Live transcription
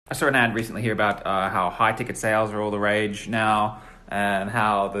I saw an ad recently here about how high ticket sales are all the rage now, and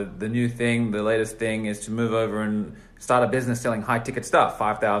how the new thing, the latest thing is to move over and start a business selling high ticket stuff,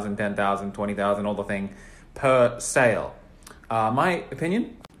 5,000, 10,000, 20,000, all the thing per sale. My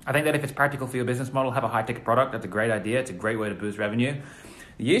opinion, I think that if it's practical for your business model, have a high ticket product. That's a great idea. It's a great way to boost revenue.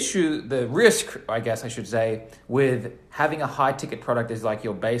 The risk, I guess I should say, with having a high ticket product is like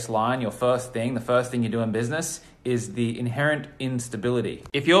your baseline, your first thing, the first thing you do in business is the inherent instability.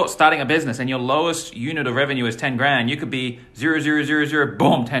 If you're starting a business and your lowest unit of revenue is 10 grand, you could be 0, 0, 0, 0,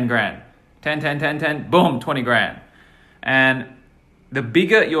 boom, 10 grand. 10, 10, 10, 10, boom, 20 grand. And the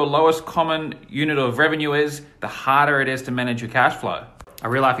bigger your lowest common unit of revenue is, the harder it is to manage your cash flow. A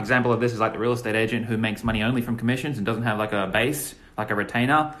real life example of this is like the real estate agent who makes money only from commissions and doesn't have like a base, like a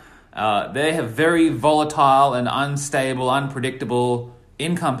retainer. They have very volatile and unstable, unpredictable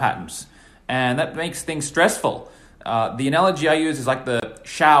income patterns. And that makes things stressful. The analogy I use is like the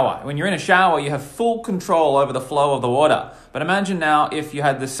shower. When you're in a shower, you have full control over the flow of the water. But imagine now if you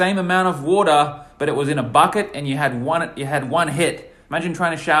had the same amount of water, but it was in a bucket and you had one hit. Imagine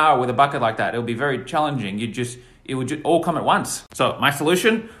trying to shower with a bucket like that. It would be very challenging. It would just all come at once. So my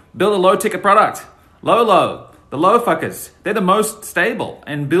solution, build a low ticket product. Low. The low fuckers, they're the most stable,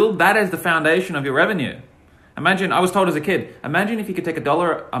 and build that as the foundation of your revenue. Imagine, I was told as a kid, imagine if you could take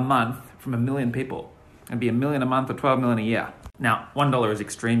 $1 a month from 1 million people and be $1 million a month or 12 million a year. Now, $1 is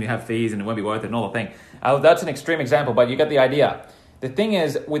extreme, you have fees and it won't be worth it and all the thing. That's an extreme example, but you get the idea. The thing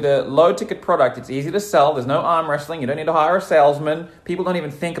is, with a low ticket product, it's easy to sell. There's no arm wrestling. You don't need to hire a salesman. People don't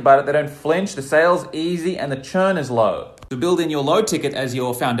even think about it. They don't flinch. The sale's easy and the churn is low. To build in your low ticket as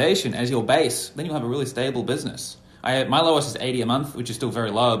your foundation, as your base, then you'll have a really stable business. My lowest is 80 a month, which is still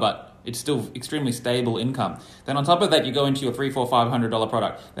very low, but it's still extremely stable income. Then on top of that, you go into your $300, $400, $500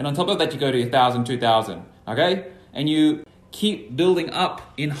 product. Then on top of that, you go to 1,000, 2,000, okay? And you keep building up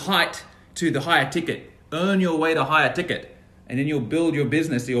in height to the higher ticket. Earn your way to higher ticket. And then you'll build your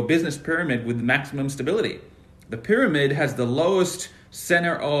business pyramid with maximum stability. The pyramid has the lowest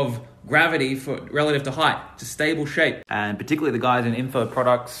center of gravity relative to height. It's a stable shape. And particularly the guys in info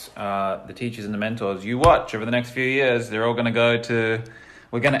products, the teachers and the mentors, you watch over the next few years, they're all going to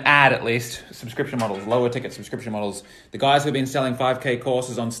we're going to add at least subscription models, lower ticket subscription models. The guys who've been selling 5K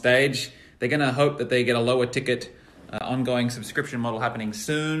courses on stage, they're going to hope that they get a lower ticket ongoing subscription model happening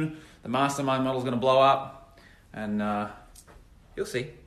soon. The mastermind model is going to blow up, and you'll see.